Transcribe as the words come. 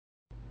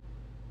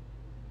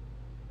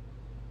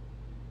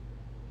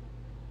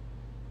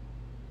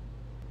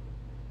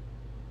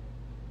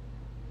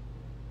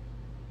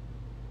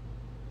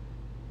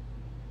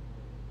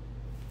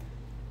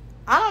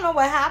I don't know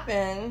what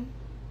happened.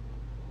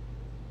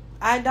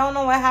 I don't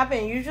know what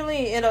happened.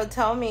 Usually it'll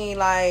tell me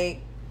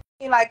like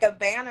a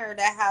banner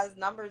that has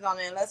numbers on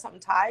it unless I'm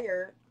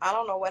tired. I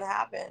don't know what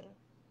happened.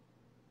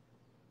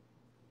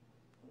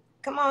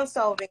 Come on,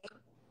 Sylvie.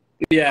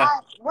 Yeah,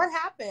 What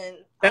happened?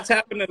 that's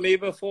happened to me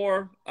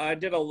before. I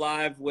did a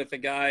live with a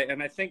guy,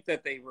 and I think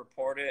that they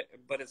report it,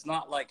 but it's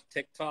not like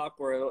TikTok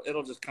where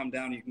it'll just come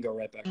down. You can go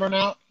right back Run up.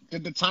 out?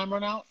 Did the time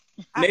run out?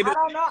 I Maybe.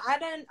 don't know.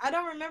 I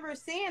don't remember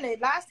seeing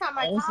it. Last time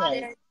I I was caught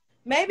like, it,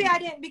 maybe I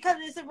didn't because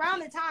it's around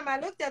the time I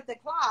looked at the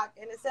clock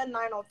and it said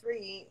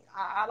 9:03.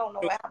 I don't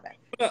know what happened.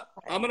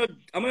 I'm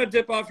gonna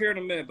dip off here in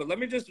a minute, but let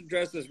me just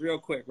address this real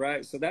quick,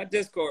 right? So that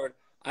Discord,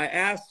 I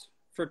asked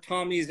for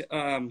Tommy's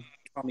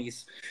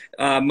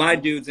my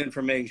dude's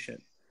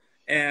information,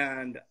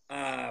 and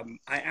I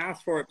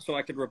asked for it so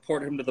I could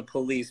report him to the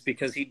police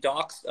because he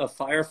doxed a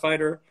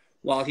firefighter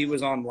while he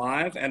was on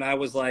live, and I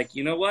was like,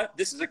 you know what?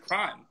 This is a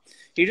crime.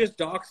 He just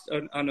doxed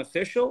an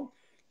official.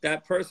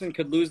 That person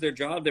could lose their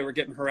job. They were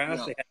getting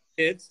harassed. yeah. They had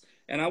kids.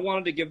 And I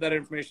wanted to give that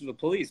information to the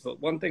police. But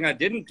one thing I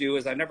didn't do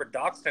is I never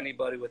doxed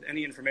anybody with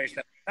any information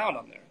that was found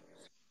on there.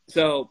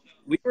 So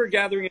we were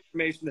gathering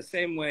information the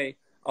same way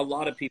a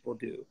lot of people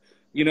do.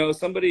 You know,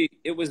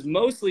 it was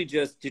mostly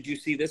just, did you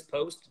see this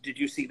post? Did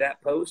you see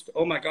that post?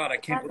 Oh my God, I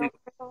can't believe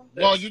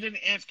this. Well, you didn't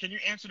answer. Can you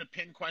answer the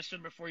pin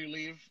question before you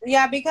leave?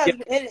 Yeah, because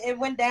Yeah, it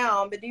went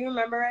down. But do you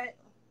remember it?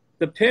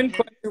 the The pin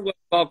pin. question was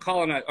about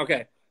colonize.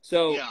 Okay,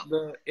 so Yeah.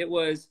 it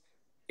was,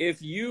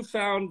 if you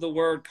found the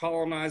word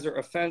colonizer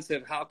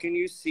offensive, how can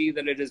you see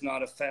that it is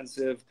not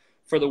offensive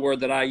for the word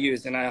that I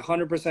used? And I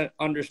 100%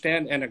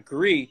 understand and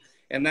agree.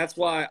 And that's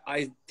why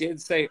I did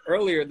say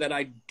earlier that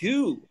I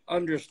do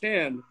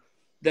understand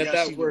that Yes,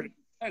 that you word did. is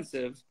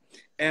offensive.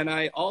 And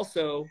I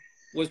also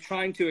was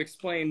trying to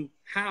explain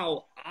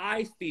how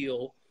I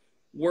feel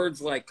words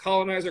like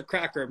colonizer,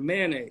 cracker,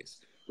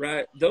 mayonnaise,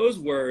 right? Those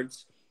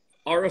words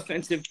are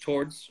offensive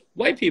towards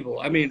white people.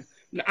 I mean,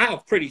 I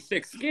have pretty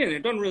thick skin.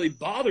 It doesn't really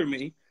bother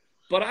me,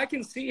 but I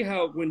can see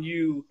how when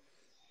you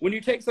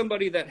take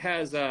somebody that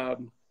has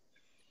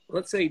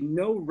let's say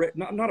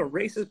not a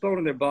racist bone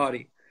in their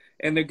body,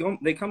 and they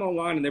come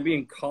online and they're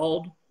being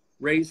called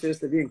racist,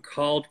 they're being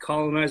called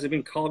colonized, they're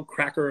being called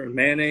cracker and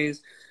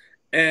mayonnaise,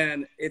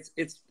 and it's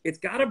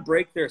got to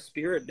break their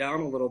spirit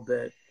down a little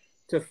bit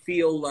to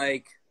feel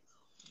like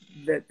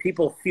that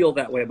people feel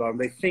that way about them.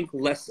 They think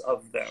less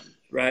of them,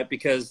 right?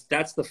 Because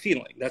that's the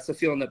feeling. That's the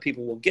feeling that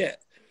people will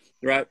get,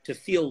 right? To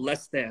feel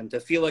less than, to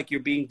feel like you're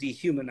being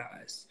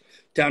dehumanized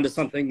down to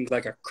something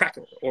like a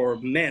cracker or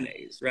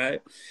mayonnaise,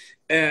 right?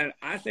 And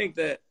I think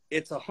that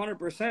it's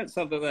 100%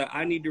 something that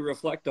I need to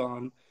reflect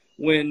on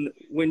when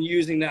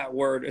using that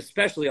word,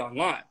 especially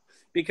online.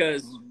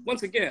 Because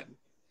once again,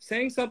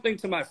 saying something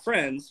to my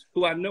friends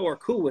who I know are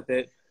cool with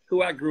it,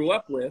 who I grew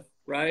up with,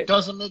 right?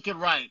 Doesn't make it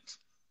right.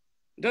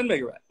 Doesn't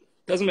make it right.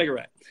 Doesn't make it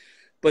right.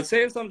 But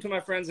saying something to my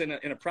friends in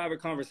a private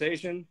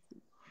conversation,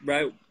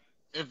 right?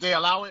 If they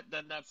allow it,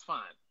 then that's fine.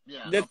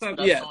 Yeah, That's not,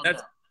 that's yeah, on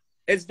that's them.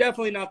 it's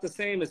definitely not the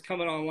same as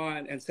coming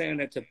online and saying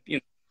it to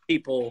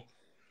people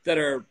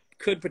that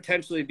could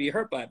potentially be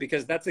hurt by it,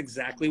 because that's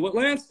exactly what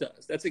Lance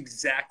does. That's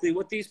exactly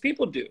what these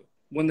people do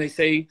when they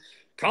say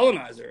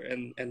colonizer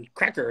and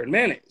cracker and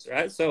mayonnaise,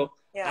 right? So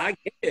Yeah. I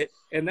get it,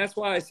 and that's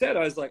why I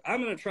was like,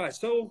 I'm gonna try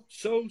so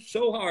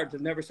hard to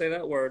never say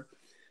that word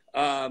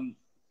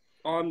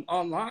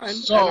online, and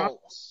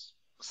So,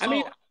 I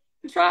mean,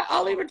 so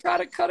I'll even try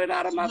to cut it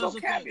out of So my here's the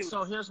thing. vocabulary.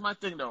 So here's my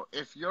thing, though.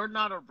 If you're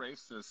not a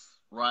racist,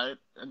 right,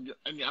 and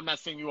I'm not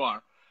saying you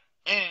are,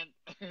 and,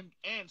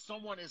 and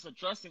someone is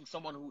addressing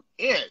someone who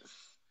is,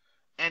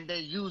 and they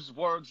use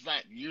words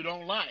that you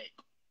don't like,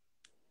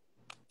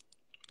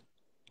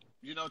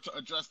 to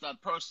address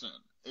that person,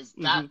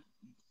 Mm-hmm.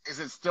 is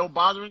it still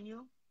bothering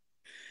you?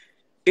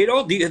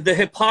 The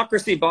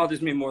hypocrisy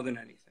bothers me more than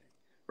anything,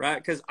 right?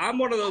 Because I'm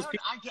one of those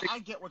people. I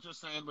get what you're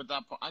saying with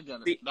that part. I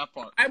get it. See, That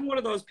part. I'm one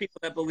of those people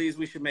that believes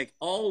we should make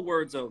all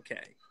words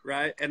okay,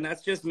 right? And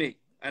that's just me.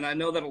 And I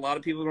know that a lot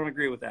of people don't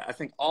agree with that. I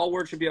think all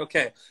words should be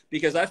okay,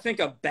 because I think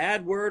a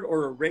bad word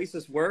or a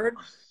racist word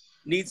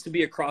needs to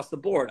be across the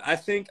board. I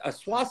think a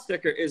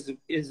swastika is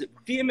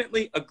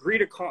vehemently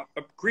agreed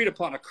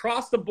upon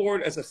across the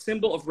board as a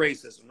symbol of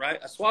racism, right?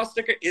 A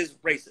swastika is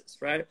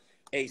racist, right?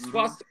 A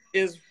swastika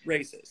is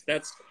racist.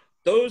 That's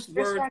those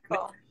words.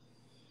 Respectful.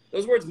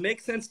 Those words make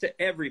sense to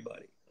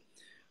everybody,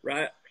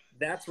 right?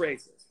 That's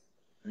racist.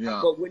 Yeah.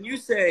 But when you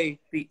say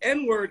the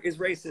N word is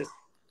racist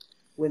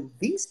when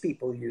these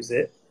people use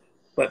it,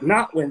 but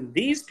not when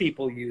these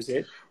people use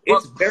it,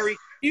 it's Well, very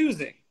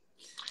confusing,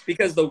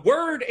 because the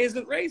word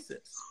isn't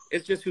racist.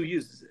 It's just who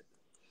uses it.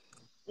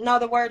 No,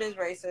 the word is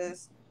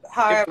racist. If the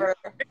However,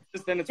 word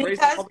is racist, then it's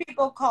because racist.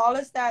 people call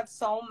us that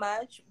so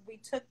much, we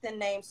took the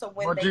name. So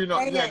when but they yeah,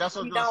 say it, that's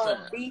what I we was gonna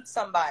don't say. beat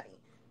somebody.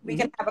 We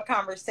Mm-hmm. can have a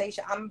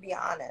conversation. I'm gonna be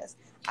honest.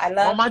 I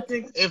Well, love my you,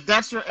 thing, if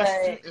that's your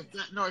excuse,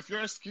 but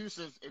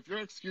if your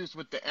excuse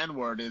with the N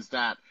word is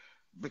that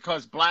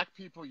because black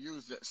people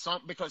use it,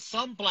 because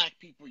some black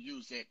people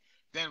use it,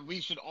 then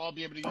we should all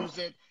be able to use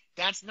it.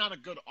 That's not a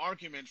good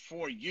argument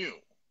for you.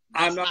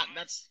 I'm not.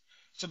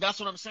 That's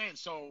what I'm saying.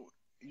 So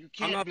you I'm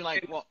can't not be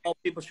like, saying well, all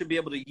people should be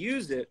able to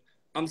use it.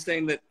 I'm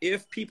saying that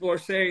if people are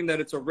saying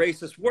that it's a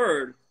racist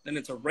word, then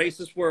it's a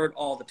racist word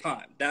all the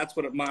time. That's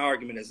what my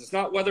argument is. It's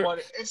not whether. but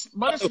it's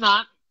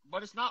not.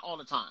 But it's not all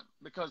the time,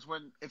 because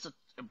when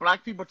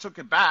black people took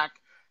it back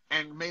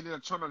and made it a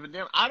term of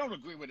endearment, I don't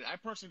agree with it. I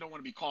personally don't want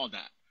to be called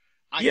that.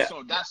 Yeah.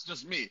 So that's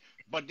just me.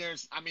 But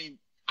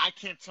I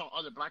can't tell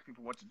other black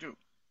people what to do.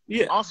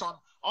 Yeah. Also,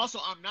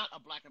 I'm not a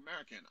black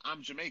American.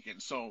 I'm Jamaican.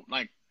 So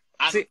like,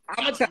 I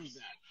don't use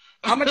that.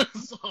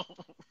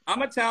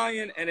 I'm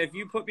Italian, and if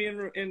you put me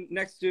in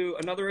next to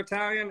another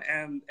Italian,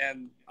 and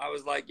I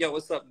was like, "Yo,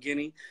 what's up,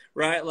 Guinea?"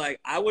 Right? Like,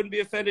 I wouldn't be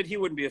offended. He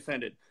wouldn't be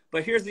offended.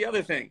 But here's the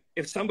other thing: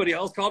 if somebody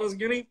else called us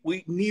Guinea,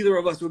 neither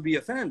of us would be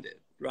offended,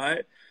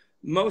 right?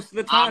 Most of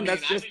the time,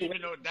 that's just. I didn't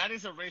even know that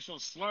is a racial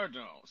slur,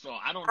 though. So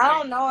I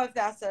don't know if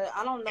that's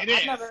I don't know.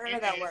 I've never heard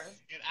of that word.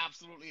 It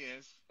absolutely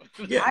is.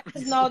 Yeah. I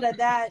just know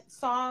that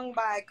song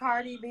by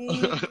Cardi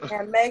B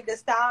and Meg Thee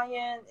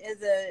Stallion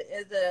is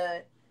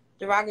a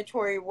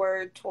derogatory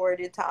word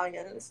toward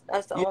Italians.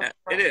 That's the only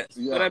it is.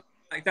 Yeah.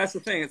 But that's the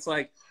thing. It's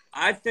like,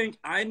 I think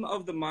I'm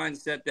of the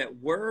mindset that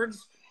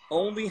words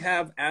only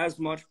have as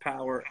much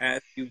power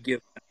as you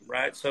give them,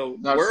 right? So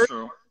that's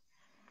true.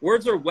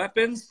 Words are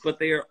weapons, but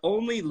they are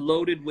only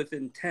loaded with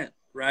intent,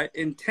 right?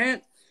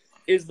 Intent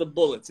is the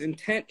bullets.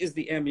 Intent is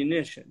the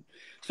ammunition.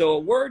 So a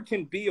word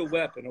can be a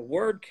weapon. A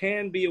word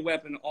can be a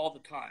weapon all the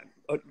time.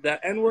 That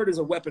N-word is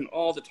a weapon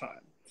all the time.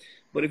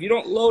 But if you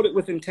don't load it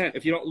with intent,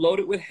 if you don't load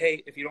it with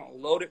hate, if you don't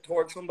load it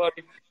towards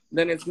somebody,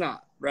 then it's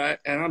not, right?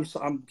 And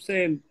I'm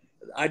saying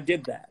I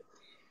did that,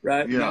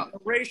 right? Yeah. Not in a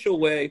racial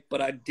way,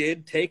 but I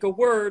did take a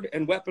word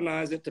and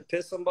weaponize it to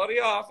piss somebody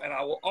off, and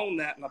I will own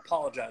that and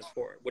apologize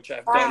for it, which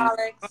I've done.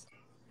 Alex.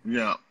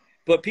 Yeah.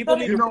 But people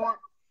need to.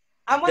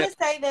 I want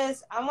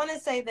to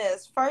say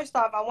this. First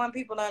off, I want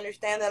people to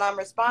understand that I'm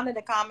responding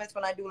to comments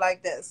when I do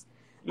like this.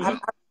 Mm-hmm.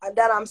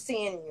 That I'm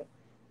seeing you.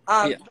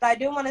 Yeah. But I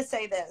do want to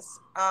say this.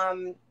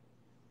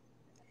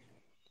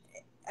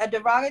 A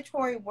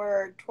derogatory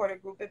word toward a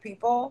group of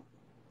people,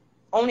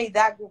 only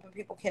that group of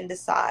people can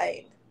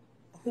decide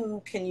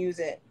who can use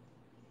it.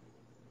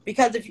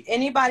 Because if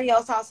anybody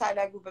else outside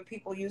that group of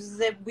people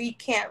uses it, we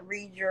can't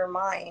read your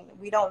mind.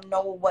 We don't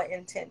know what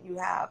intent you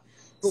have.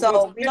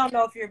 So we don't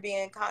know if you're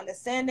being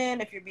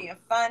condescending, if you're being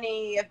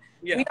funny.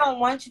 We don't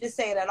want you to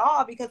say it at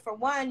all, because for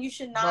one, you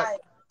should not,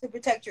 to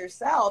protect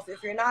yourself.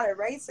 If you're not a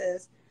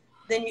racist,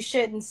 then you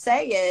shouldn't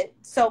say it.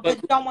 So,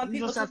 but you don't want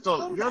people to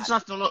you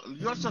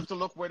just have to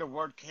look where the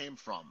word came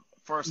from.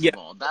 First of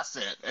all, that's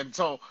it. And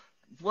so,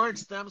 where it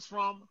stems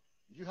from,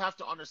 you have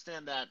to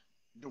understand that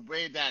the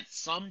way that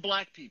some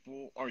black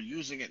people are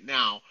using it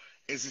now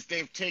is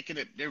they've taken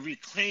it, they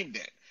reclaimed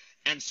it.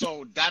 And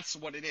so that's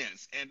what it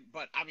is.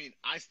 But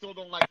I still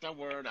don't like that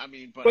word.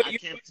 But I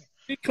can't.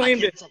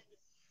 Reclaimed it.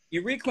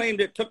 You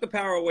reclaimed it, took the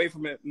power away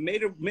from it,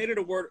 made it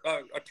a word,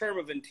 a term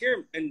of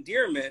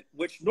endearment,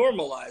 which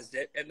normalized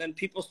it, and then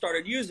people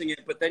started using it.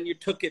 But then you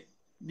took it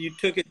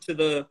to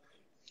the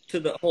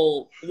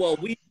whole.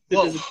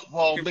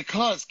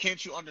 Because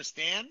can't you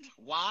understand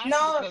why?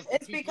 No,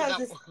 it's because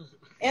it's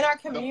in our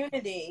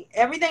community.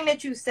 Everything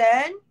that you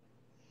said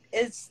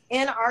is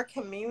in our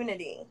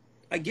community.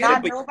 I get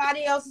it, but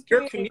nobody else's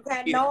community.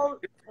 Your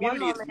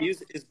community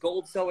is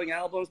gold selling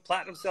albums,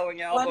 platinum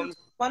selling albums.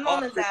 One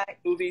moment, Zach.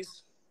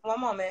 Movies. One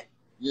moment.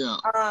 Yeah.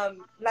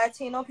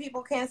 Latino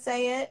people can't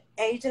say it.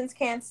 Asians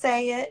can't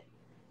say it.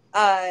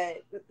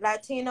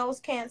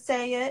 Latinos can't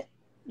say it.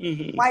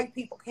 Mm-hmm. White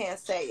people can't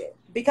say it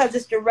because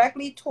it's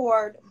directly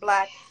toward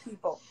black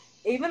people.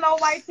 Even though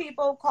white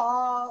people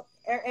call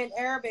and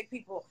Arabic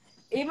people,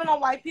 even though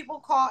white people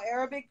call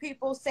Arabic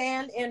people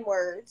saying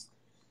N-words,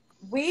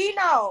 we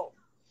know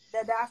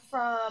that that's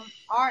from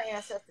our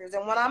ancestors.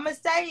 And what I'm gonna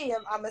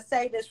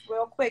say this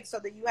real quick so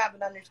that you have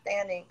an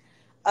understanding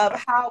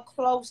of how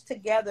close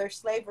together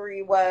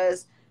slavery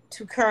was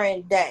to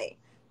current day.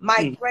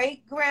 My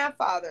great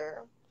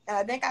grandfather, and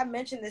I think I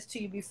mentioned this to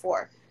you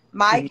before,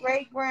 my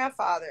great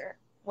grandfather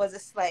was a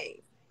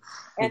slave,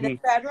 and the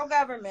federal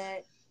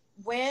government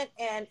went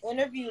and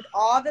interviewed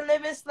all the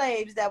living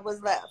slaves that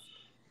was left.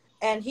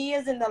 And he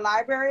is in the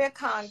Library of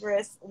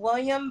Congress,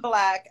 William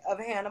Black of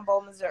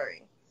Hannibal,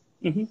 Missouri.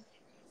 Mm-hmm.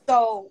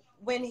 So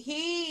when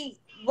he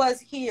was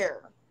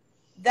here,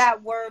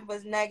 that word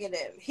was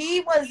negative.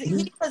 He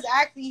was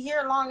actually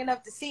here long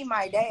enough to see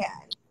my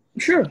dad.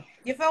 Sure.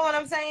 You feel what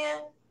I'm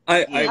saying?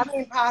 I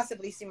mean,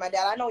 possibly see my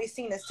dad. I know he's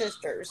seen his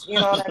sisters. You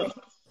know what I mean?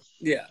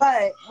 Yeah.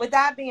 But with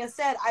that being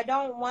said,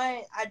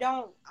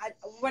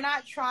 we're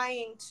not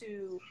trying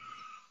to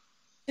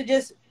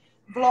just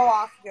blow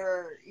off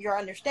your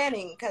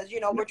understanding, because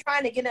we're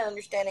trying to get an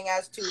understanding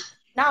as to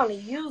not only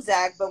you,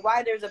 Zach, but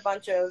why there's a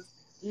bunch of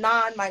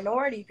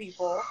non-minority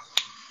people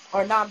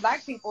or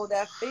non-black people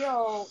that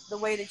feel the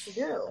way that you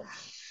do.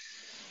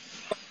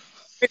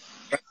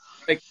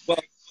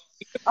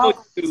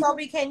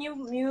 Toby, can you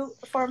mute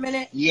for a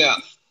minute? Yeah.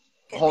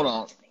 Hold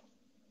on.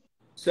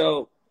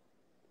 So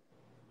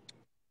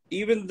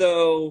even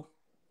though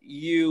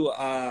you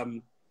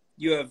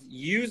You have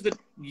used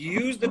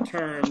the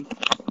term,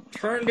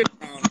 turned it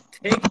around,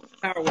 taken the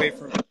power away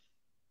from it,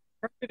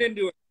 turned it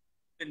into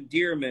an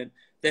endearment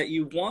that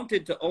you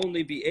wanted to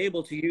only be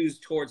able to use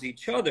towards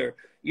each other.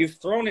 You've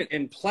thrown it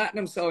in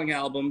platinum-selling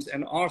albums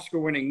and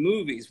Oscar-winning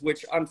movies,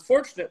 which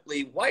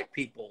unfortunately white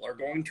people are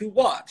going to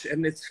watch,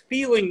 and it's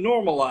feeling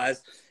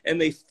normalized,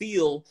 and they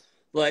feel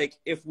like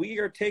if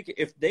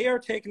they are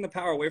taking the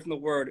power away from the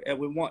word, and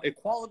we want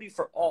equality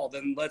for all,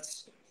 then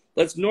let's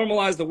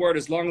normalize the word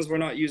as long as we're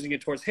not using it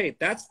towards hate.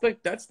 That's the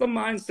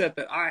mindset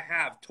that I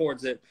have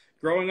towards it.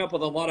 Growing up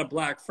with a lot of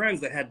black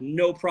friends that had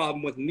no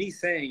problem with me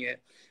saying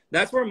it,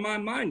 that's where my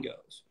mind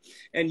goes.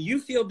 And you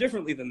feel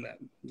differently than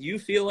them. You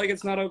feel like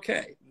it's not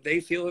okay. They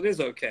feel it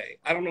is okay.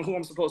 I don't know who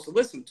I'm supposed to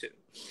listen to.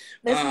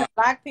 Listen to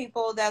black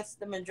people, that's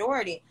the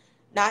majority.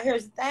 Now,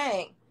 here's the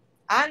thing.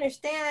 I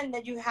understand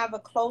that you have a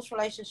close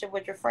relationship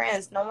with your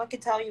friends. No one can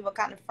tell you what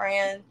kind of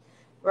friend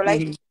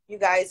relationship you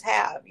guys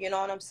have. You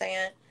know what I'm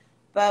saying?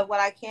 But what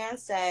I can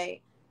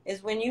say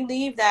is when you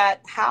leave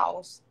that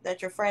house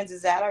that your friends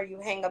is at, or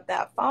you hang up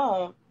that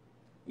phone,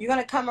 you're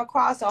going to come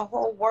across a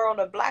whole world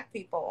of black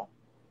people.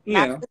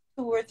 Not just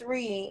 2 or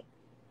 3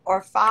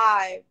 or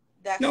 5.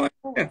 That's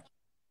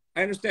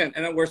I understand,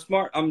 and we're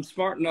smart. I'm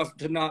smart enough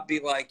to not be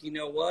like, you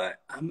know what?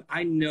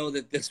 I know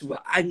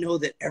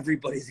that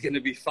everybody's going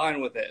to be fine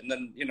with it, and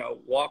then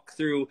walk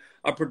through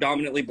a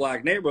predominantly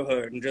black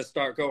neighborhood and just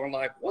start going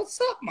like, "What's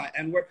up, my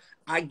N-word?"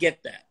 I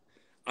get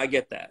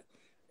that.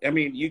 I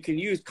mean, you can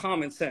use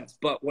common sense,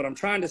 but what I'm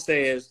trying to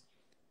say is,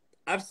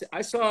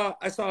 I saw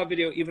a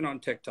video even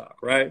on TikTok,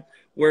 right,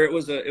 where it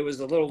was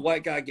a little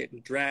white guy getting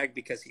dragged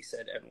because he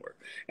said N-word,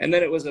 and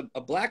then it was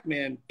a black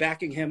man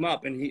backing him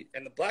up, and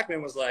the black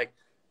man was like,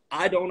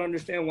 I don't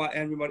understand why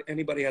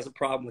anybody has a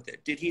problem with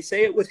it. Did he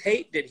say it with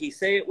hate? Did he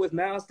say it with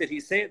malice? Did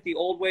he say it the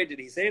old way? Did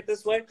he say it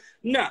this way?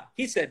 No,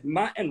 he said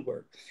my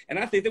N-word, and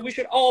I think that we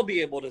should all be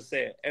able to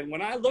say it. And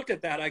when I look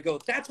at that, I go,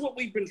 that's what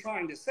we've been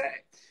trying to say.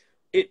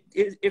 If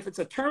it's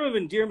a term of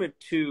endearment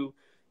to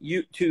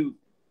you, to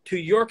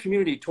your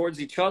community,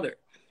 towards each other,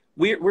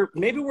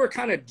 we're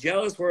kind of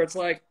jealous, where it's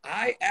like,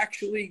 I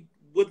actually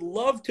would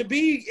love to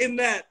be in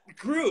that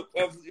group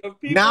of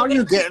people. Now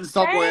you're getting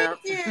somewhere.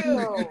 Thank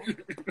you.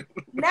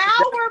 Now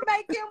we're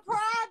making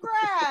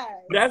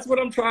progress. That's what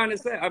I'm trying to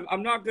say.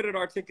 I'm not good at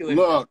articulating.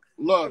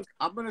 Look,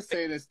 I'm gonna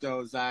say this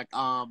though, Zach.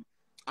 I'm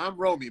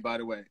Romy, by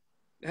the way.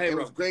 Hey, it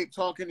was great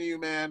talking to you,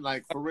 man.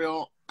 Like, for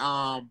real.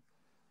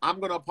 I'm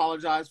gonna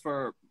apologize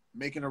for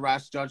making a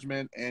rash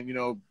judgment and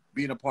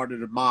being a part of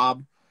the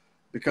mob,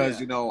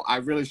 because I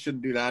really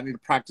shouldn't do that. I need to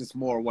practice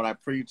more what I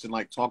preach and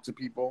like talk to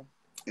people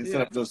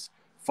instead of just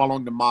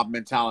following the mob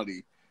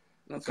mentality.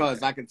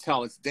 Because I can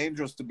tell it's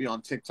dangerous to be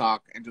on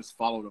TikTok and just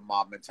follow the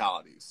mob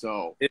mentality.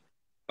 So it's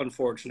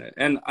unfortunate,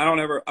 and I don't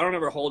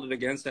ever hold it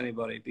against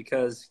anybody,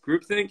 because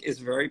groupthink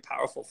is a very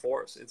powerful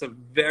force. It's a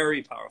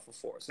very powerful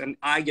force, and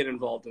I get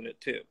involved in it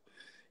too.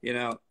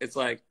 It's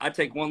like, I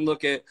take one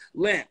look at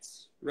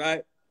Lance,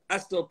 right? I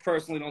still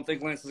personally don't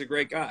think Lance is a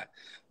great guy,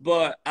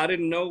 but I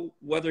didn't know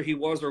whether he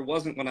was or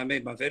wasn't when I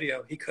made my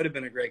video. He could have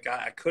been a great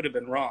guy. I could have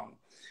been wrong.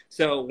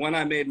 So when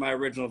I made my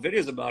original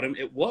videos about him,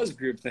 it was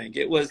groupthink.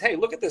 It was, hey,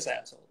 look at this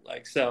asshole.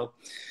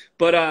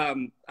 But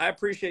I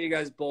appreciate you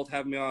guys both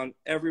having me on.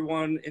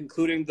 Everyone,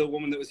 including the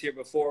woman that was here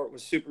before,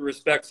 was super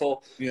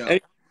respectful. Yeah.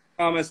 Any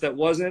comments that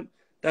wasn't,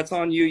 that's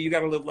on you. You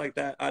got to live like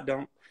that. I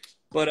don't.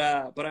 But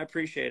I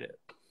appreciate it.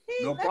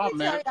 No problem,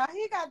 man.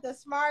 He got the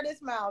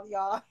smartest mouth,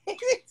 y'all.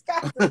 He's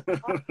got the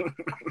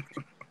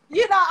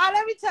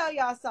let me tell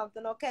y'all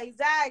something, okay?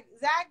 Zach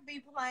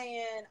be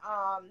playing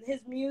his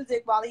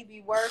music while he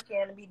be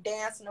working and be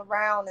dancing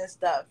around and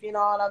stuff, you know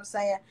what I'm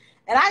saying?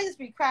 And I just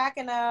be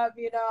cracking up,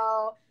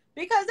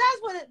 because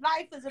that's what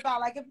life is about.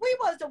 Like, if we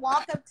was to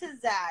walk up to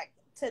Zach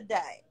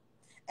today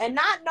and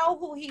not know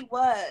who he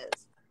was,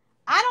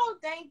 I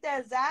don't think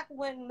that Zach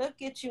wouldn't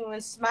look at you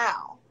and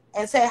smile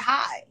and say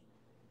hi.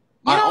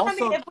 You know what I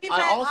mean? If we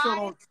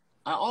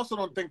I also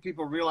don't think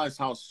people realize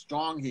how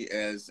strong he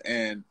is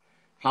and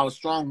how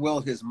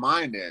strong-willed his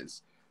mind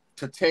is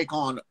to take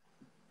on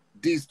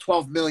these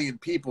 12 million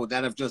people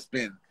that have just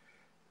been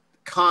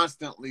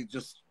constantly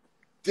just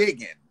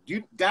digging.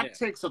 That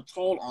takes a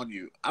toll on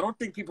you. I don't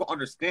think people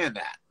understand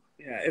that.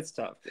 Yeah, it's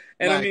tough.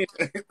 And I mean,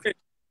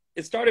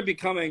 it started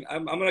becoming,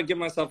 I'm going to give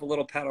myself a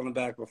little pat on the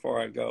back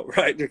before I go,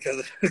 right?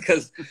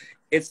 Because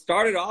it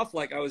started off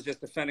like I was just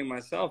defending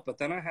myself, but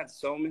then I had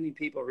so many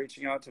people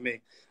reaching out to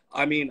me.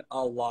 I mean, a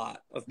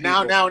lot of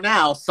people.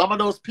 Now, some of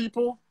those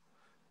people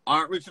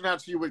aren't reaching out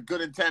to you with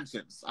good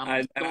intentions.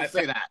 I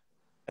say that.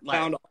 I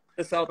found all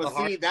this out the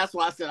hard way. See, that's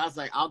why I said,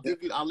 I'll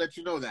let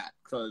you know that.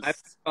 Cause I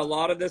found a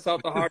lot of this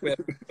out the hard way.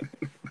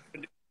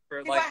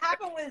 What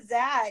happened with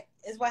Zach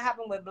is what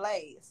happened with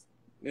Blaze.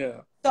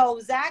 Yeah. So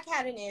Zach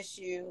had an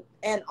issue,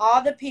 and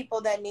all the people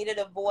that needed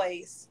a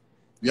voice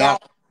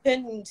that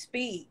couldn't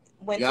speak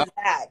went to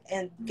Zach,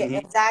 and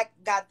Zach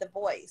got the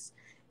voice.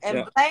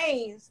 And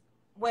Blaze,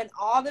 when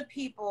all the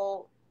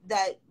people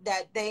the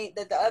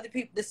other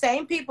people, the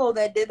same people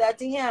that did that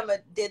to him,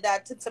 did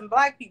that to some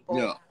black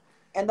people.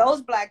 And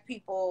those black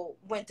people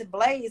went to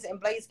Blaze, and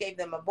Blaze gave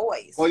them a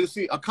voice. Well, you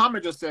see, a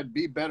comment just said,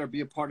 be better,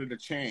 be a part of the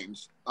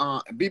change.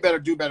 Be better,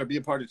 do better, be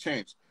a part of the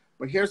change.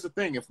 But here's the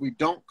thing. If we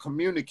don't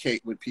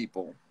communicate with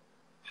people,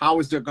 how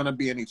is there going to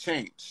be any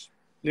change?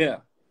 Yeah.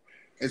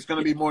 It's going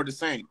to be more the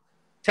same.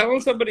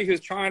 Telling somebody who's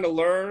trying to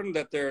learn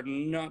that they're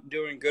not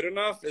doing good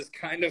enough is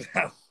kind of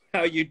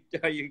how you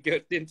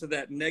get into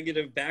that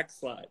negative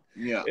backslide.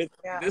 Yeah.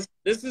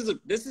 This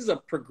is a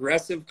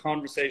progressive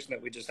conversation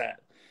that we just had.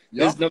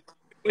 Yep. There's no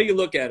way you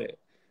look at it.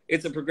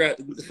 It's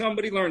a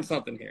somebody learned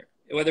something here.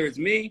 Whether it's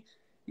me,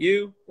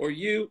 you, or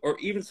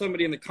even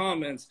somebody in the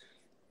comments.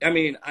 I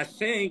mean, I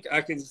think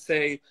I can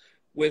say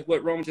with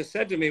what Roman just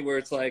said to me, where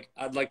it's like,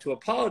 I'd like to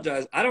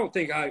apologize. I don't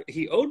think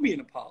he owed me an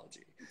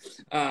apology.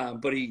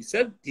 But he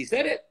said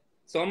it,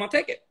 so I'm gonna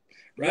take it.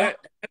 Right?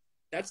 Yeah.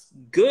 That's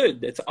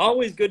good. It's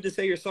always good to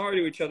say you're sorry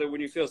to each other when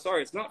you feel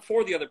sorry. It's not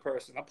for the other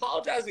person.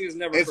 Apologizing is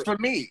never. It's for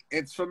me.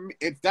 It's for me.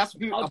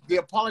 The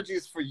apology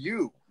is for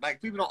you. Like,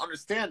 people don't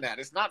understand that.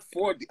 It's not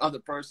for the other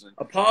person.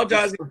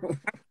 Apologizing,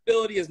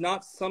 accountability is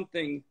not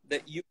something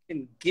that you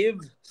can give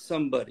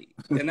somebody,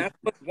 and that's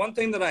one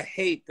thing that I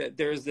hate. That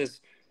there's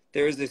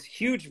this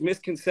huge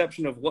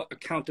misconception of what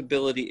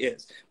accountability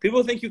is.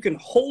 People think you can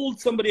hold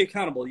somebody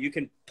accountable. You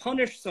can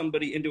punish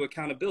somebody into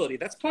accountability.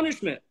 That's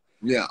punishment.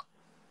 Yeah.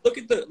 Look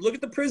at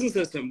the prison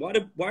system.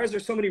 Why is there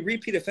so many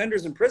repeat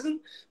offenders in prison?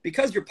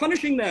 Because you're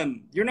punishing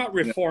them. You're not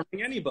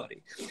reforming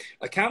anybody.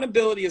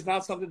 Accountability is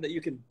not something that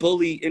you can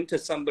bully into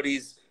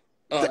somebody's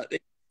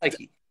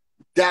psyche.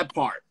 That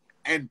part.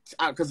 And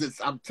because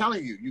I'm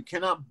telling you, you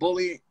cannot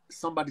bully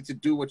somebody to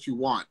do what you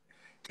want.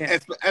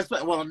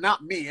 Well,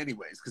 not me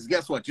anyways, because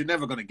guess what? You're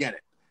never going to get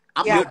it.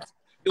 I'm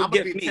going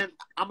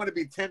to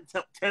be 10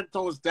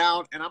 toes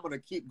down, and I'm going to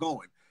keep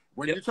going.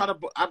 When you try to,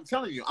 I'm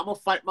telling you, I'm going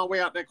to fight my way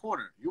out that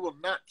corner. You will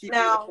not keep me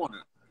in the corner.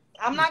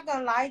 I'm not going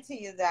to lie to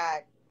you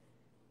that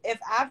if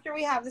after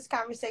we have this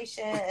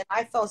conversation and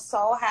I feel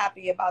so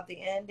happy about the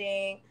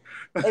ending,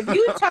 if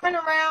you turn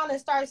around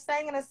and start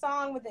singing a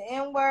song with the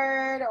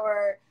N-word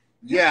or...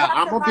 Yeah,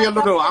 I'm going to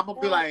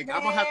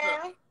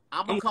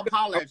come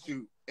holler at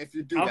you if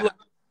you do that.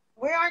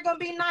 We aren't going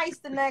to be nice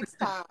the next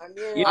time.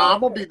 You know? I'm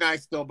going to be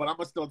nice, though, but I'm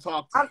going to still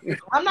talk to you.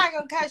 I'm not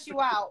going to cuss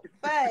you out,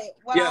 but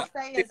what I'll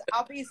say is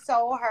I'll be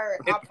so hurt.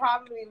 I'll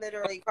probably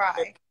literally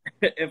cry.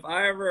 If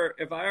I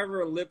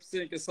ever lip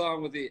sync a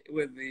song with the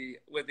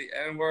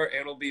N-word,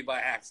 it'll be by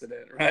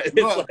accident, right?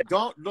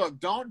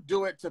 Don't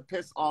do it to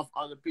piss off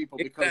other people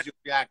because you're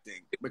reacting.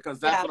 Because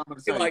that's what I'm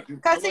going to say.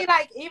 Because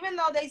even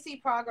though they see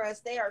progress,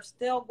 they are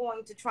still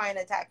going to try and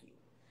attack you.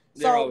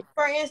 So,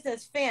 for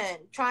instance, Finn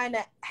trying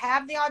to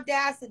have the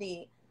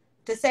audacity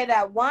to say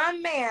that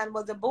one man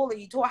was a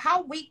bully.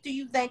 How weak do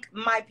you think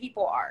my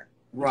people are?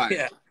 Right.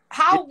 Yeah.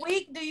 How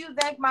weak do you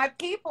think my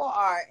people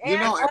are?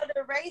 And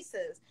other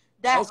races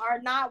that are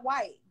not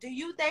white. Do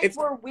you think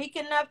we're weak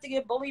enough to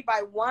get bullied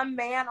by one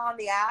man on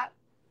the app?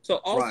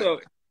 So also,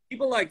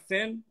 people like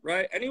Finn,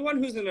 right?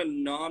 Anyone who's an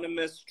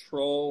anonymous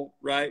troll,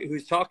 right?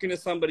 Who's talking to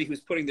somebody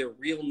who's putting their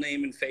real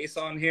name and face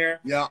on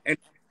here. Yeah. And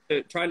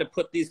trying to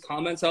put these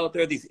comments out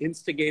there, these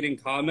instigating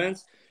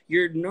comments,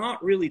 you're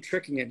not really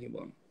tricking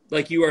anyone.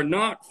 Like, you are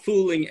not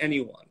fooling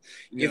anyone.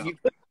 Yeah. If you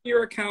put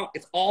your account,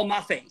 it's all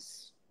my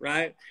face,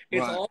 right?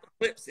 It's all the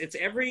clips.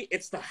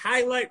 It's the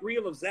highlight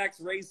reel of Zach's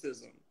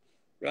racism,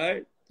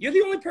 right? You're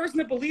the only person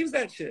that believes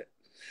that shit.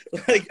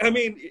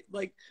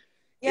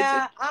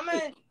 Yeah, I'm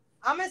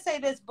gonna say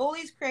this: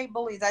 bullies create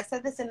bullies. I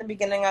said this in the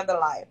beginning of the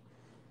live.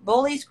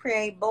 Bullies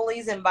create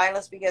bullies, and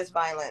violence begets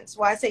violence.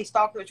 Well, I say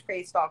stalkers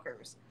create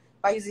stalkers.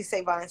 I usually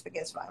say violence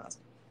begets violence.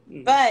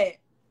 Mm. But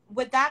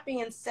with that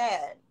being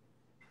said,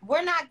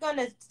 we're not going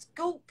to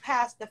scoop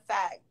past the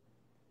fact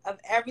of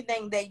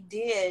everything they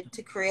did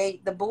to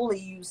create the bully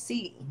you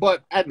see.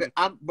 But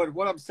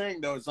what I'm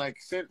saying, though, is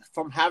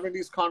from having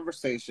these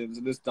conversations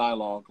and this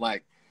dialogue, I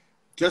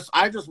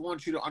just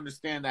want you to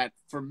understand that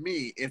for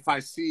me, if I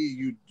see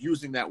you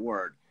using that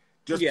word,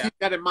 keep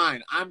that in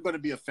mind. I'm going to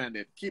be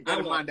offended. Keep that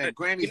in mind that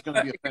Granny's going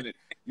to be offended.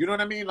 You know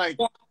what I mean?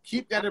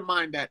 Keep that in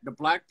mind that the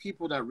black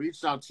people that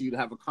reached out to you to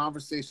have a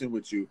conversation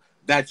with you,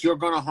 that you're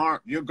going to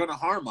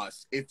harm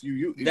us if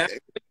you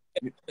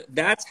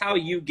that's how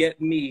you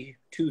get me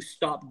to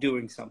stop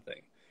doing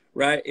something,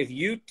 right? If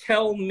you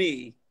tell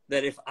me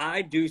that if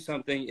I do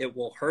something, it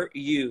will hurt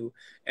you,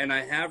 and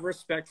I have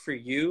respect for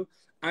you,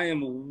 I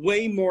am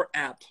way more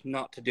apt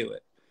not to do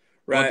it.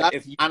 Right. Well,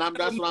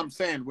 that's what I'm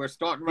saying. We're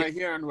starting right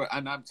here,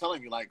 and I'm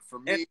telling you, for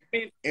me,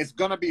 it's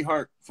gonna be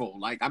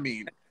hurtful.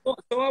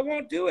 So I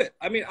won't do it.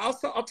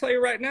 I'll tell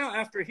you right now.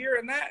 After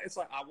hearing that, it's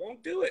I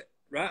won't do it.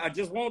 Right. I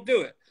just won't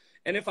do it.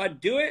 And if I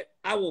do it,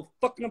 I will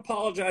fucking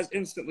apologize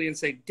instantly and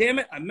say, "Damn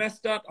it, I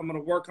messed up. I'm gonna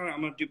work on it.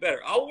 I'm gonna do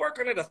better. I'll work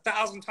on it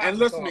 1,000 times." And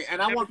listen to me.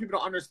 And I want people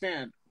to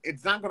understand,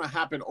 it's not gonna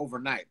happen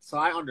overnight. So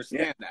I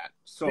understand that.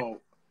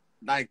 So,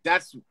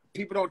 that's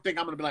people don't think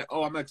I'm gonna be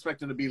oh, I'm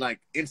expecting to be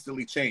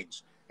instantly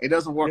changed. It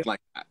doesn't work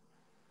like that.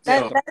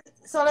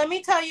 So let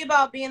me tell you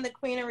about being the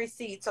queen of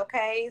receipts,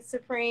 okay?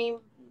 Supremely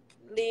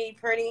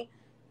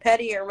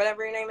Petty, or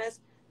whatever your name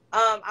is.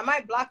 I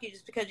might block you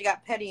just because you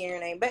got petty in your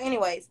name. But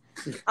anyways,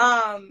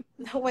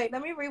 wait,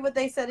 let me read what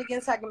they said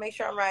again so I can make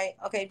sure I'm right.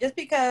 Okay, just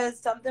because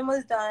something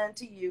was done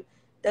to you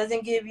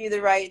doesn't give you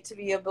the right to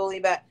be a bully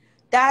back.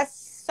 That's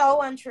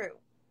so untrue.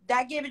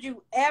 That gives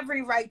you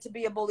every right to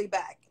be a bully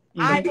back.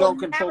 I But you will don't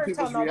control never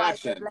tell people's nobody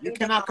reaction. to You lay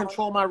cannot down.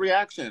 control my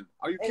reaction.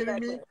 Are you kidding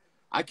Exactly. me?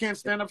 I can't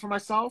stand up for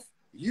myself.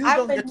 You I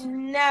don't would get to,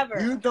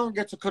 never. you don't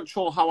get to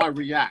control how I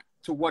react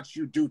to what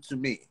you do to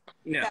me.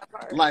 Yeah. That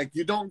part. Like,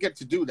 you don't get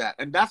to do that.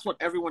 And that's what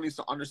everyone needs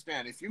to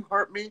understand. If you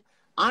hurt me,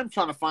 I'm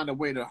trying to find a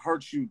way to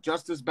hurt you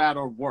just as bad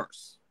or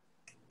worse.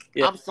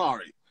 Yeah. I'm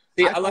sorry.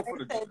 See, I I like go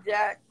for the- Said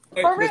Jack.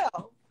 Wait, For but-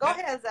 real. Go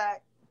ahead,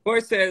 Zach.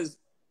 Corey says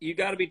you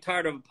got to be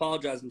tired of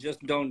apologizing.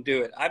 Just don't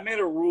do it. I made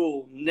a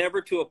rule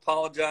never to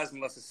apologize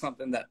unless it's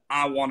something that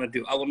I want to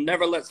do. I will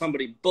never let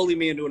somebody bully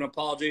me into an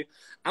apology.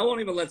 I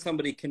won't even let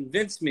somebody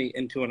convince me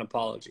into an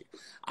apology.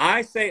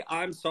 I say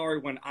I'm sorry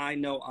when I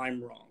know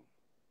I'm wrong.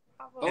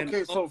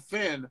 Okay, so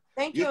Finn,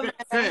 Thank you,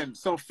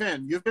 Amanda.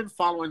 Finn, you've been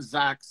following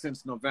Zach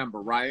since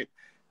November, right?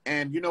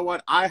 And you know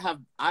what? I've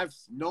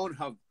known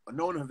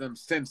of him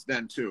since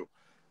then too.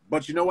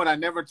 But you know what? I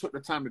never took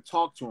the time to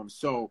talk to him.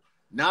 So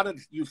now that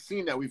you've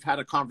seen that we've had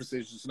a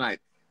conversation tonight,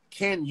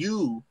 can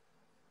you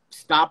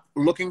stop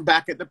looking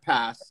back at the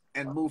past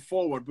and move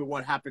forward with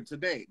what happened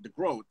today, the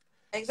growth?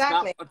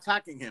 Exactly. Stop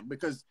attacking him,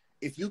 because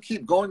if you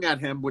keep going at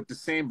him with the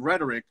same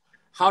rhetoric,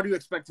 how do you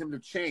expect him to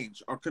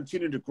change or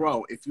continue to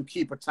grow if you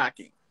keep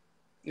attacking?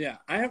 Yeah,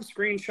 I have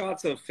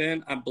screenshots of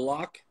Finn. I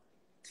block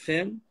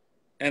Finn,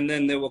 and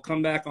then they will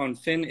come back on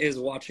Finn is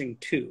watching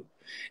too.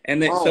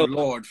 And then, so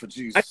Lord, for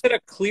Jesus. I set a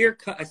clear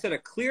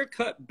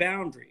cut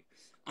boundary.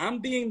 I'm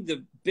being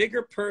the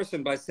bigger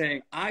person by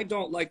saying I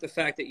don't like the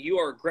fact that you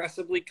are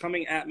aggressively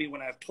coming at me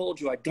when I've told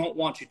you I don't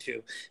want you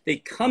to. They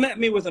come at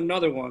me with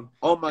another one.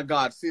 Oh my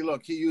God. See,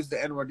 look, he used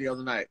the N-word the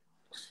other night.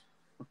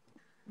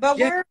 But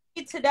Yeah. where are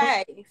we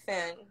today,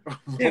 Finn?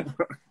 Yeah.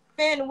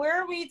 Finn,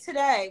 where are we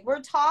today?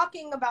 We're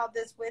talking about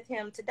this with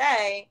him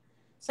today.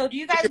 So do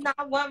you guys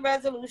not want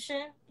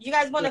resolution? You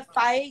guys want to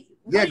fight?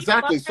 What Yeah, do you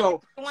exactly. want? So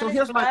You want so his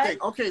here's my blood? thing.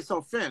 Okay, so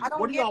Finn, I don't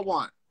what do get y'all it.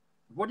 want?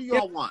 What do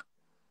y'all want?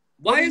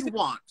 Why What do is you it?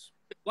 want?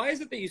 Why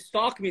is it that you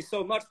stalk me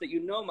so much that you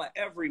know my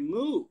every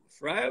move,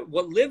 right?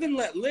 Well, live and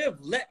let live.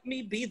 Let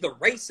me be the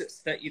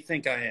racist that you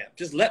think I am.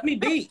 Just let me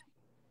be.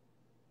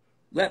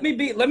 Let me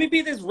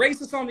be this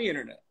racist on the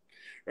internet.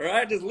 All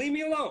right? Just leave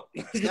me alone.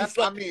 That's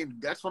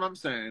what I'm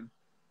saying.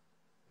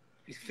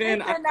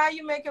 Finn, And now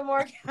you make it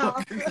more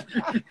count.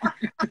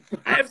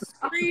 I have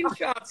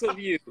screenshots of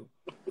you.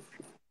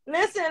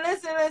 Listen.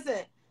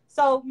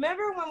 So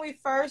remember when we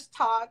first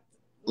talked?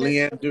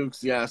 Leanne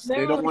Dukes, yes.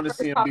 They don't want to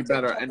see him be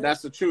better, and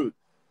that's the truth.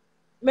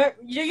 Do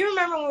you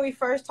remember when we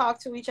first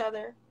talked to each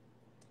other?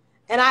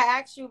 And I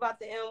asked you about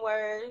the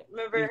N-word,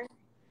 remember?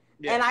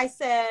 Yeah. And I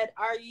said,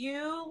 are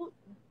you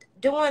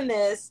doing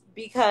this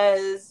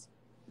because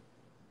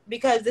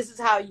this is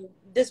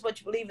what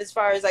you believe as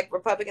far as like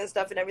Republican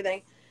stuff and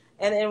everything?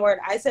 And the N-word,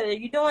 I said, are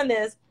you doing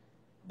this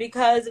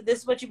because this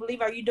is what you believe?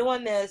 Are you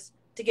doing this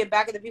to get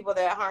back at the people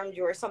that harmed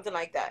you or something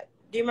like that?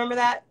 Do you remember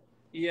that?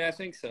 Yeah, I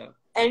think so.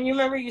 And you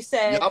remember you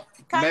said,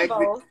 kind of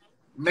both.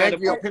 Meg,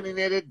 the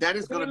opinionated, that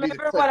is going to be the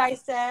clip. Remember what I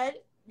said?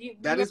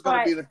 That is going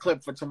to be the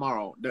clip for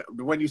tomorrow.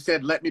 When you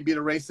said, let me be the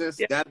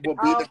racist, that will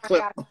be the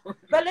clip.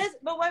 But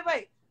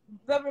wait.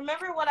 But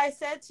remember what I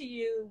said to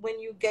you when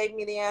you gave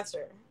me the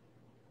answer.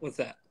 What's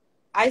that?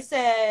 I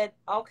said,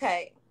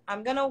 okay,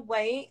 I'm going to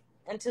wait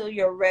until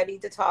you're ready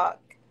to talk.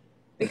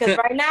 Because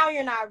right now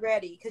you're not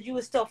ready because you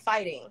were still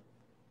fighting.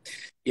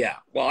 Yeah.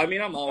 Well, I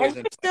mean, I'm always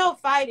still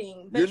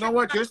fighting. But you know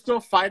what? You're still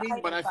fighting,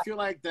 but I feel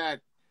like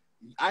that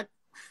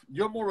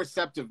you're more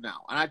receptive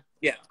now. And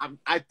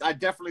I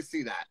definitely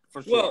see that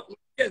for sure. Well,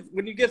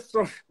 when you get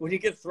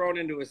thrown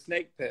into a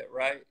snake pit,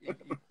 right? You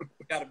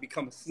got to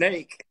become a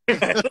snake.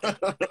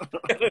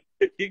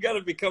 You got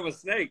to become a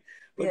snake.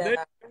 But then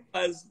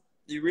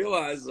you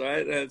realize,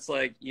 right? That it's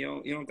like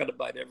you don't got to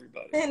bite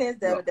everybody. Finn is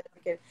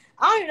dedicated.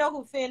 I don't even know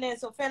who Finn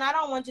is. So Finn, I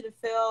don't want you to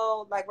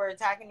feel like we're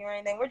attacking you or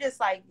anything. We're just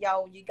like,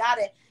 yo, you got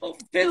to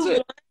do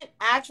one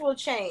actual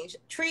change.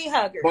 Tree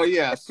hugger. Well,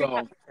 yeah.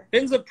 So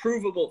Finn's a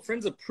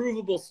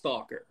provable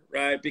stalker,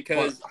 right?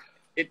 Because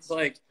it's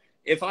like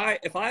if I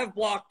have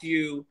blocked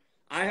you,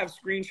 I have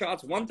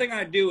screenshots. One thing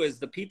I do is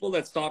the people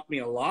that stalk me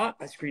a lot,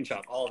 I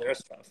screenshot all their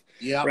stuff.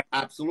 Yeah, right?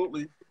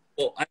 Absolutely.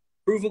 Well, I have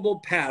a provable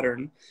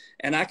pattern,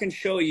 and I can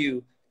show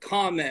you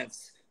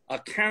comments,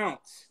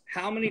 accounts,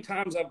 how many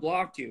times I've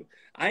blocked you.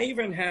 I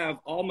even have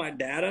all my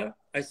data.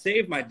 I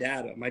save my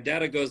data. My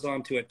data goes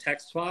onto a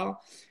text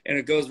file, and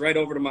it goes right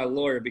over to my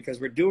lawyer because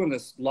we're doing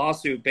this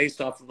lawsuit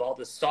based off of all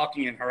this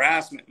stalking and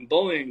harassment and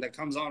bullying that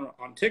comes on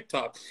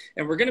TikTok.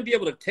 And we're going to be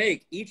able to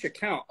take each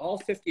account, all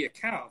 50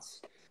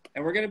 accounts,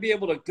 and we're going to be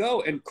able to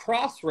go and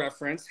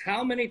cross-reference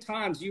how many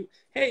times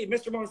hey,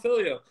 Mr.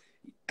 Monfilio,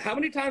 how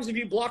many times have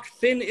you blocked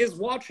Finn is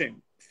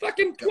watching?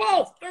 Fucking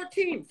 12,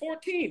 13,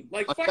 14.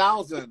 Like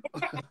 1,000.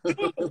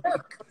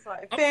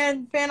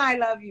 Finn, I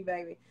love you,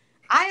 baby.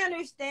 I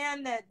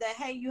understand that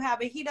hey, you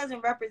have it. He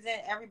doesn't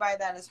represent everybody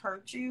that has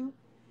hurt you.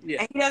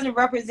 Yeah. And he doesn't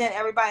represent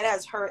everybody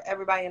that's hurt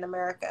everybody in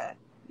America.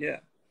 Yeah.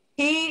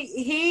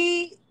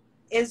 He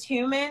is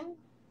human.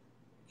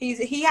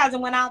 He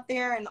hasn't went out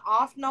there and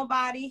off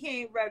nobody.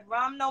 He ain't red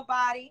rum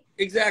nobody.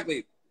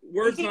 Exactly.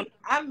 Words.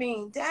 I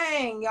mean,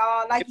 dang,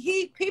 y'all. Like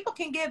people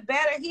can get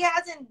better. He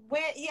hasn't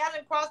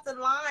crossed the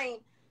line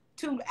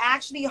to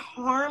actually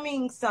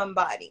harming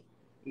somebody.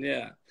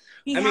 Yeah.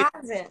 He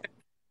hasn't.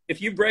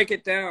 If you break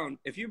it down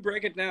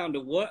to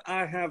what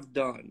I have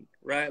done,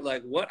 right?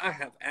 Like what I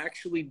have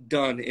actually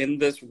done in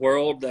this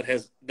world that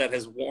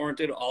has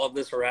warranted all of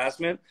this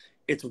harassment,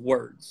 it's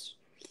words.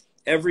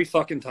 Every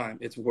fucking time,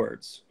 it's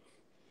words.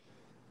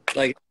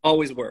 Like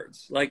always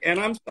words. Like,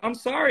 and I'm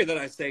sorry that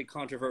I say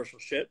controversial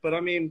shit, but I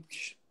mean,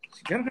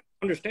 you gotta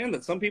understand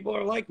that some people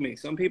are like me.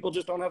 Some people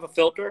just don't have a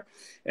filter,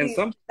 and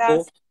some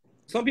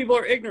people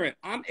are ignorant.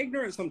 I'm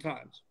ignorant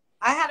sometimes.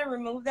 I had to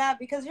remove that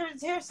because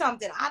here's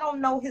something. I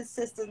don't know his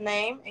sister's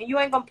name, and you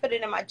ain't gonna put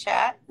it in my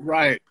chat.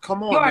 Right.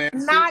 Come on, man.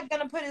 You're not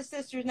gonna put his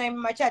sister's name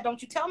in my chat.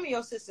 Don't you tell me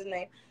your sister's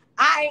name.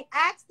 I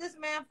asked this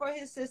man for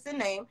his sister's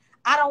name.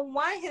 I don't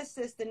want his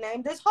sister's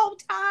name this whole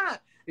time.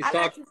 I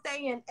let you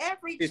stay in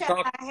every chat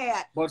I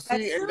had. But as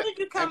soon as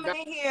you come in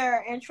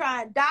here and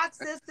try and dox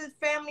sisters'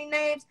 family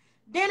names,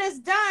 then it's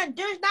done.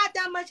 There's not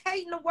that much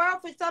hate in the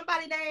world for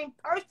somebody that ain't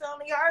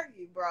personally hurt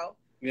you, bro.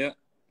 Yeah.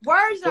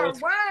 Words are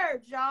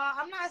words, y'all.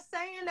 I'm not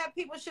saying that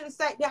people shouldn't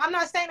say. I'm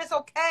not saying it's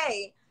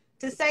okay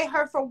to say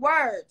hurtful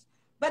words,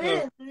 but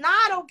it is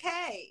not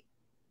okay.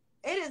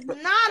 It is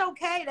not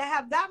okay to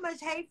have that much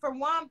hate for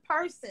one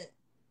person.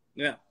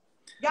 Yeah.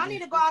 Y'all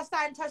need to go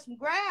outside and touch some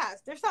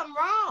grass. There's something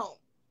wrong.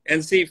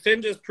 And see,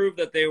 Finn just proved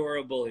that they were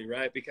a bully,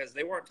 right? Because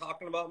they weren't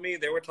talking about me.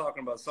 They were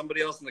talking about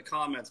somebody else in the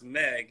comments,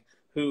 Meg,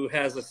 who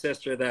has a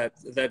sister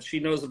that she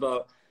knows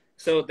about.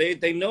 So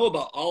they know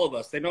about all of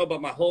us. They know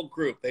about my whole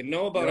group. They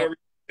know about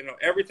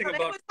everything so about.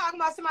 They were talking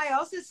about somebody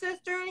else's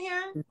sister in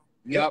here?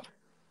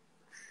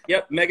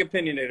 Yep, Meg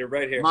opinionated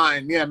right here.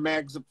 Mine, yeah,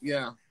 Meg's,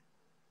 yeah.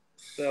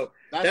 So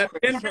that's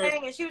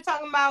and she was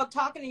talking about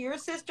talking to your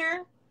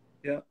sister.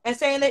 Yeah. And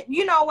saying that,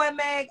 you know what,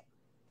 Meg,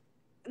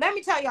 let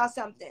me tell y'all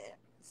something.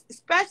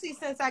 Especially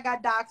since I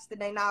got doxxed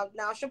today. Now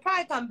she'll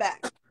probably come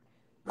back.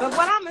 But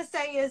what I'm going to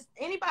say is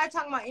anybody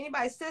talking about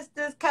anybody's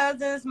sisters,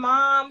 cousins,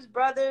 moms,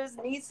 brothers,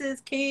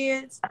 nieces,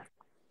 kids.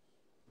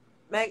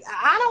 Meg,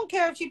 I don't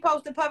care if she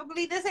posted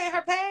publicly. This ain't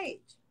her page.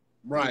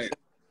 Right.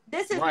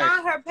 This is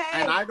not her page.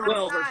 And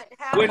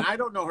I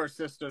don't know her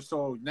sister,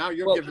 so now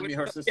you're giving me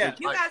her sister. Yeah.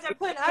 You guys are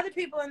putting other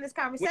people in this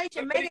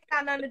conversation. Meg ain't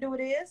got nothing to do with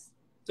this.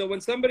 So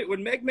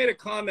when Meg made a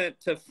comment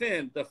to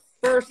Finn, the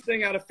first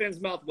thing out of Finn's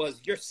mouth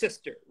was your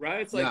sister, right?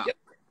 It's like, yeah,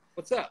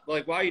 what's up?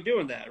 Like, why are you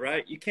doing that,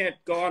 right? You can't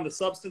go on the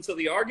substance of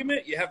the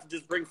argument. You have to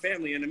just bring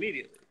family in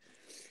immediately.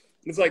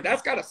 It's like,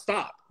 that's got to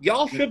stop.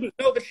 Y'all shouldn't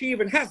know that she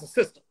even has a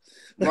sister.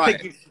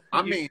 Right.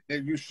 Like,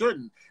 you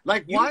shouldn't.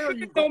 Like, why are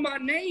you know my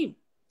name?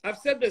 I've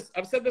said this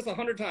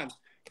 100 times.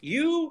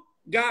 You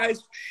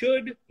guys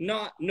should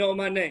not know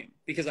my name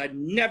because I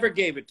never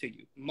gave it to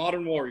you.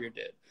 Modern Warrior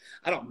did.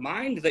 I don't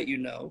mind that you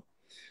know.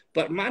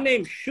 But my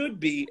name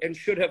should be and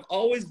should have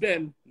always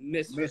been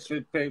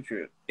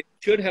MisfitPatriot. It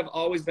should have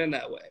always been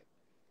that way,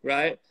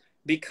 right?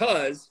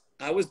 Because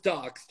I was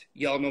doxxed,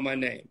 y'all know my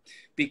name.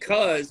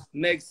 Because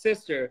Meg's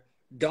sister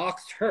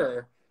doxed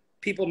her,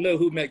 people know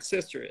who Meg's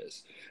sister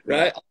is,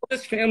 right? All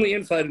this family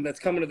infighting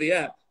that's coming to the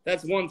app,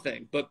 that's one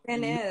thing. But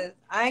Finn is.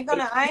 I ain't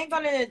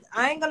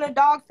gonna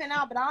dog Finn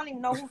out, but I don't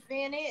even know who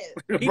Finn is.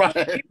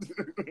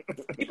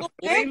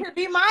 Finn could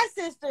be my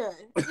sister.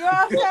 You know what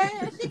I'm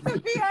saying? She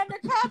could be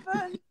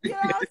undercover. You know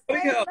what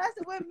I'm saying?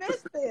 Messing with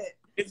Misfit.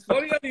 It's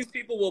funny how these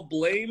people will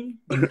blame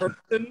the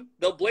person.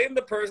 They'll blame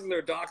the person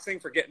they're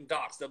doxing for getting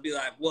doxed. They'll be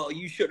like, "Well,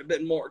 you should have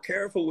been more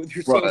careful with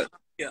your social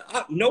media."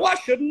 No, I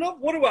shouldn't have.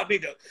 What do I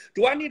need to?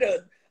 Do I need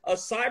a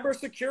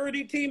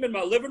cybersecurity team in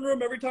my living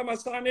room every time I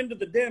sign into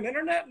the damn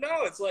internet?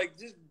 No, it's like,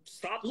 just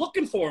stop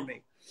looking for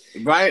me.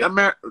 Right,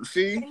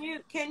 see?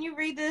 Can you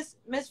read this,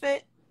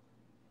 Misfit?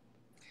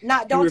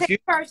 Don't take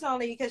it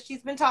personally because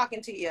she's been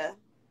talking to you.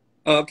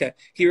 Oh, okay.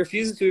 He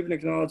refuses to even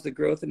acknowledge the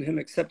growth in him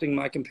accepting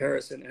my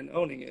comparison and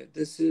owning it.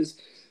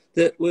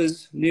 That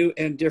was new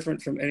and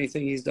different from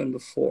anything he's done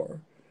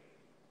before.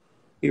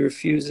 He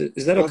refuses.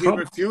 Is that a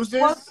compliment? He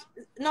refuses? Well,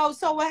 no,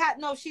 so what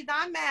happened? No, she's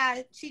not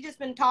mad. She just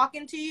been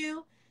talking to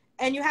you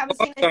and you haven't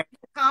seen anything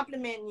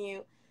complimenting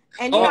you.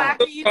 And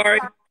after you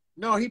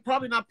no, he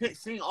probably not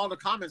seeing all the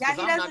comments. Yeah,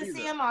 he doesn't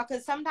see them all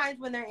because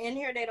sometimes when they're in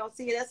here, they don't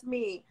see it. That's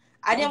me.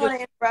 I didn't want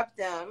to interrupt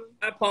them.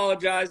 I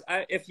apologize.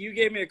 If you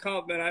gave me a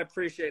compliment, I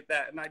appreciate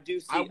that, and I do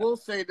see. I will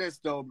say this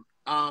though.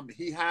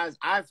 He has.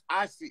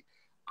 I see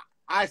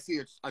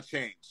a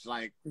change,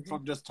 like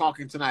from just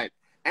talking tonight,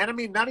 and I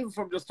mean not even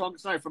from just talking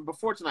tonight, from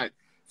before tonight,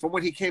 from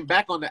when he came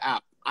back on the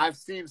app. I've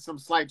seen some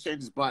slight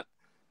changes, but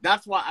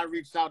that's why I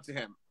reached out to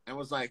him and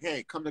was like,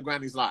 "Hey, come to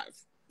Granny's Live."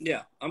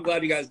 Yeah, I'm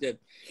glad you guys did.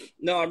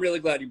 No, I'm really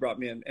glad you brought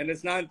me in, and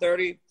it's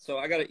 9:30, so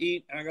I gotta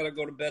eat and I gotta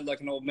go to bed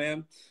like an old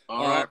man.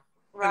 All right.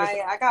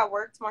 Right, I got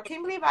work tomorrow. Can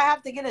you believe I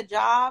have to get a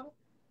job?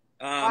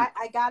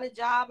 I got a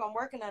job. I'm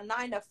working a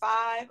 9 to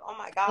 5. Oh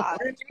my God.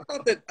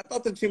 I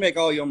thought that you make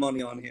all your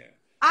money on here.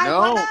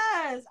 No,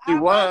 he I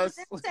was. was.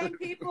 But them same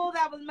people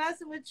that was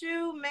messing with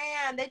you,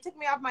 man, they took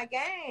me off my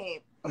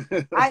game.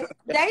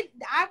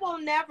 I will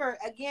never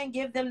again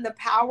give them the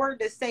power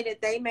to say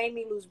that they made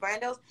me lose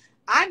brand deals.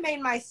 I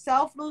made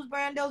myself lose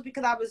brand deals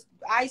because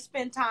I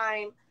spent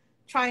time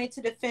trying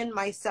to defend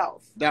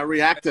myself. That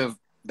reactive,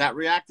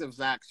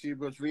 Zach. She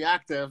was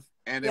reactive,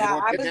 and it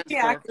worked against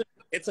her.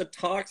 It's a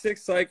toxic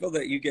cycle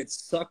that you get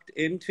sucked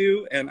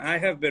into, and I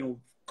have been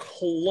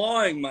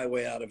clawing my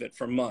way out of it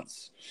for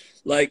months.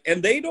 Like,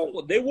 and they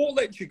won't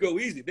let you go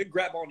easy. They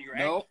grab on your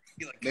ankle.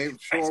 Like, they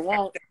sure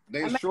won't.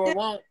 Sure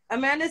won't.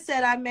 Amanda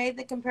said I made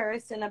the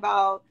comparison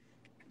about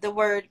the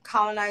word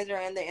colonizer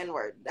and the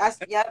N-word. That's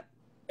yep.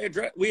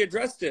 We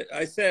addressed it.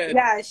 I said.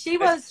 Yeah, she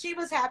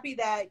was happy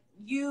that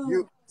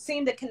you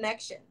seen the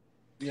connection.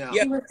 Yeah.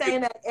 She was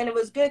saying that, and it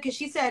was good because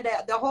she said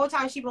that the whole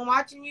time she been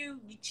watching you,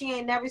 she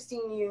ain't never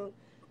seen you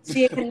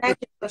see a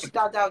connection. So she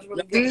thought that was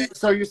really good.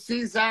 So you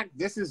see, Zach,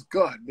 this is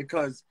good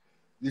because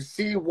you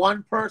see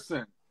one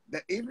person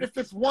that even if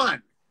it's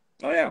one,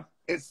 oh yeah,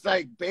 it's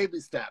like baby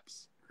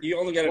steps. You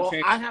only got to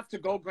change. I have to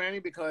go, Granny,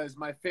 because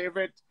my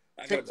favorite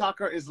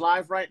TikToker is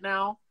live right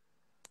now.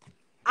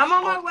 I'm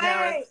on my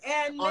way,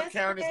 and Aunt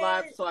Karen is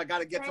live, so I got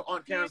to get to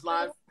Aunt Karen's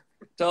live.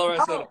 Tell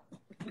her I said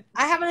it.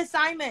 I have an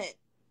assignment.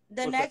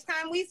 The next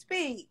time we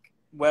speak,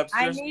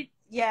 Webster's. I need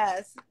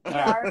yes. All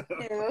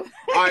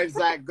right,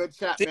 Zach. Good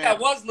chat, man. I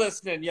was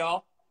listening,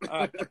 y'all.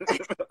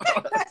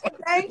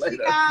 Thanks, you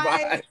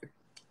guys.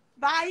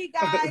 Bye, you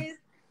guys.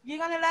 You're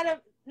gonna let him.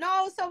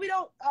 No, so we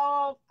don't.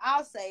 Oh,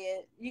 I'll say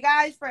it. You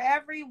guys, for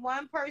every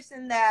one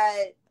person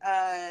that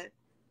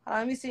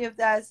let me see if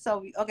that's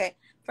so. Okay,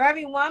 for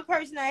every one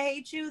person that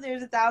hates you,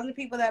 there's 1,000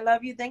 people that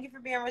love you. Thank you for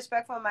being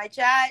respectful in my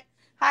chat.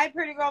 Hi,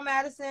 pretty girl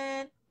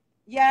Madison.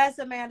 Yes,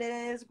 Amanda,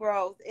 it is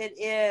growth. It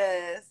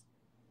is.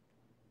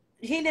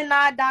 He did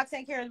not dox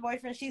Aunt Karen's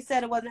boyfriend. She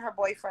said it wasn't her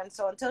boyfriend.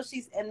 So until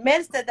she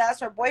admits that that's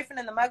her boyfriend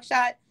in the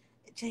mugshot,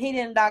 he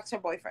didn't dox her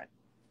boyfriend.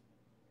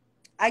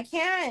 I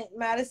can't,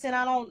 Madison.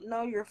 I don't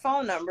know your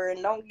phone number,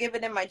 and don't give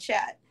it in my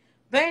chat.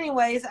 But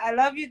anyways, I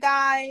love you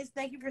guys.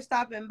 Thank you for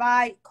stopping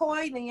by.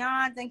 Coy,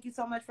 Leon, thank you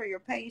so much for your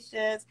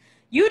patience.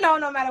 You know,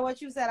 no matter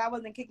what you said, I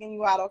wasn't kicking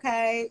you out,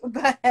 okay?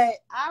 But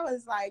I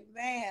was like,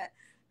 man,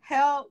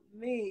 help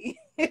me.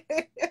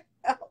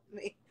 Help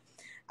me.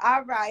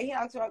 All right.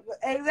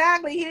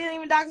 Exactly. He didn't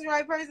even dox the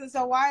right person,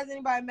 so why is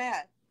anybody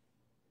mad?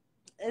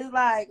 It's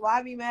like,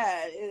 why be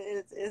mad?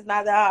 It's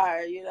not that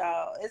hard, you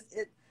know.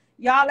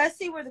 Y'all, let's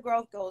see where the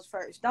growth goes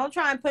first. Don't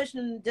try and push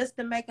them just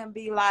to make them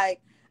be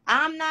like,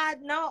 I'm not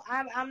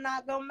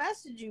gonna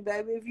message you,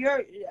 baby.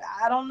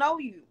 I don't know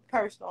you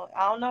personally.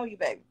 I don't know you,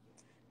 baby.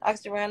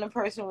 Doxed a random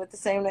person with the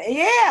same name.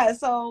 Yeah,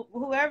 so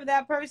whoever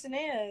that person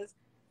is,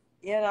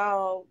 you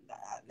know,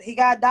 he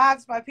got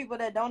doxed by people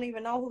that don't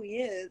even know who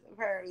he is,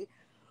 apparently.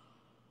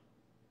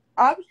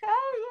 I'm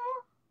telling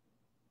you.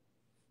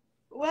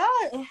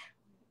 Well,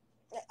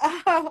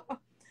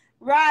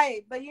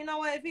 right. But you know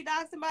what? If he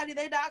doxed somebody,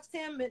 they doxed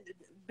him at the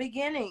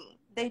beginning.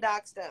 They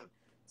doxed him.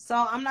 So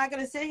I'm not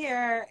going to sit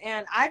here,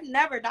 and I've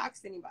never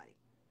doxed anybody.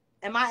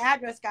 And my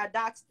address got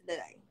doxed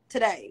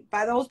today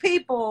by those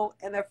people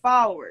and their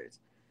followers.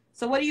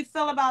 So what do you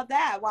feel about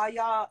that? While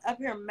y'all up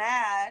here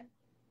mad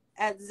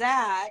at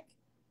Zach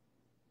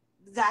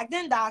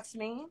didn't dox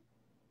me.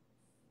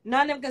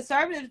 None of them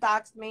conservatives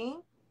doxed me.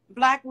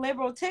 Black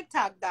liberal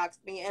TikTok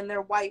doxed me and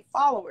their white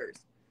followers.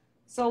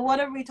 So what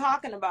are we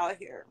talking about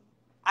here?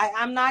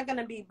 I'm not going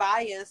to be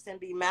biased and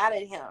be mad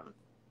at him.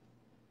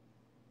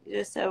 You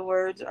just said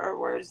words are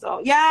words,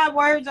 though. Yeah,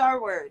 words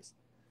are words.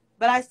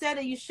 But I said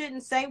that you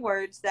shouldn't say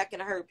words that can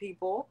hurt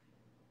people.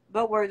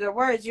 But words are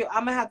words.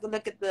 I'm going to have to I'm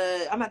going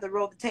to have to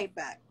roll the tape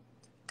back.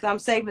 Because I'm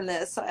saving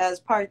this as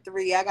part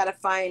 3. I got to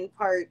find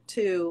part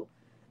 2.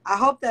 I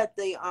hope that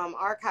the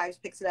archives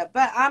picks it up.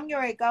 But I'm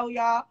going to go,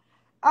 y'all.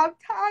 I'm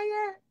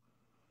tired.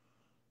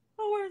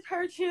 Words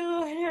hurt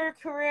you in your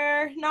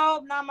career?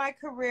 No, not my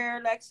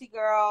career, Lexi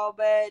girl.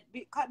 But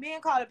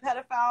being called a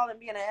pedophile and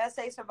being an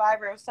SA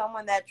survivor of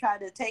someone that tried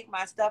to take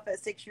my stuff at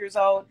 6 years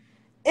old,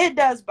 it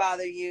does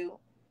bother you.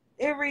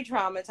 It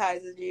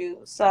re-traumatizes you.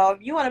 So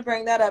if you want to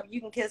bring that up,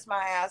 you can kiss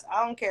my ass.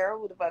 I don't care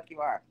who the fuck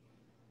you are.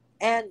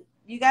 And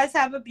you guys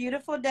have a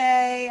beautiful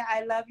day.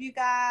 I love you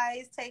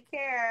guys. Take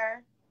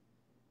care.